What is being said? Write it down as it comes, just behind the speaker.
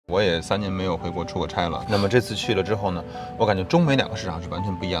我也3年没有回国出过差了。那么这次去了之后呢，我感觉中美2个市场是完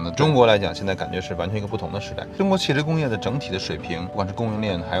全不一样的。中国来讲，现在感觉是完全一个不同的时代。中国汽车工业的整体的水平，不管是供应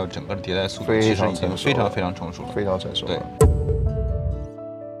链，还有整个的迭代速度，其实已经非常成熟了，非常成熟了。对。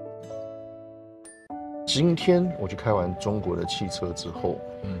今天我去开完中国的汽车之后，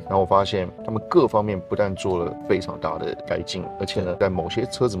然后我发现他们各方面不但做了非常大的改进，而且呢，在某些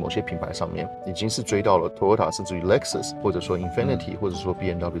车子、某些品牌上面，已经是追到了 Toyota 甚至于 Lexus 或者说 Infiniti 或者说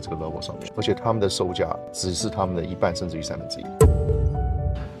BMW 这个 level 上面，而且他们的售价只是他们的1半甚至于1/3。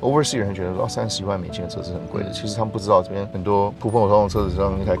Overseas 人觉得说30万美金的车是很贵的，其实他们不知道这边很多普通的车子，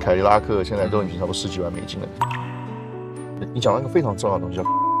像那台凯迪拉克，现在都已经差不多10几万美金了。你讲到一个非常重要的东西，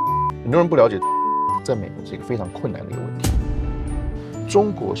很多人不了解。在美国是一个非常困难的一个问题。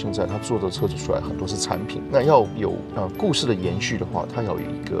中国现在它做的车子出来很多是产品，那要有故事的延续的话，它要有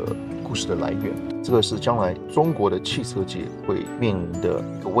一个故事的来源，这个是将来中国的汽车界会面临的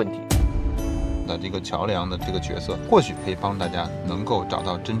一个问题。的这个桥梁的这个角色，或许可以帮大家能够找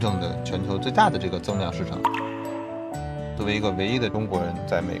到真正的全球最大的这个增量市场。作为一个唯一的中国人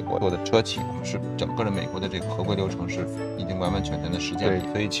在美国做的车企，我们是整个的美国的这个合规流程是已经完完全全的实践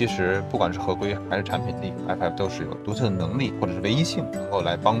了。所以其实不管是合规还是产品力 ，FF 都是有独特的能力或者是唯一性，能够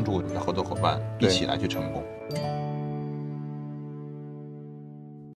来帮助你的合作伙伴一起来去成功。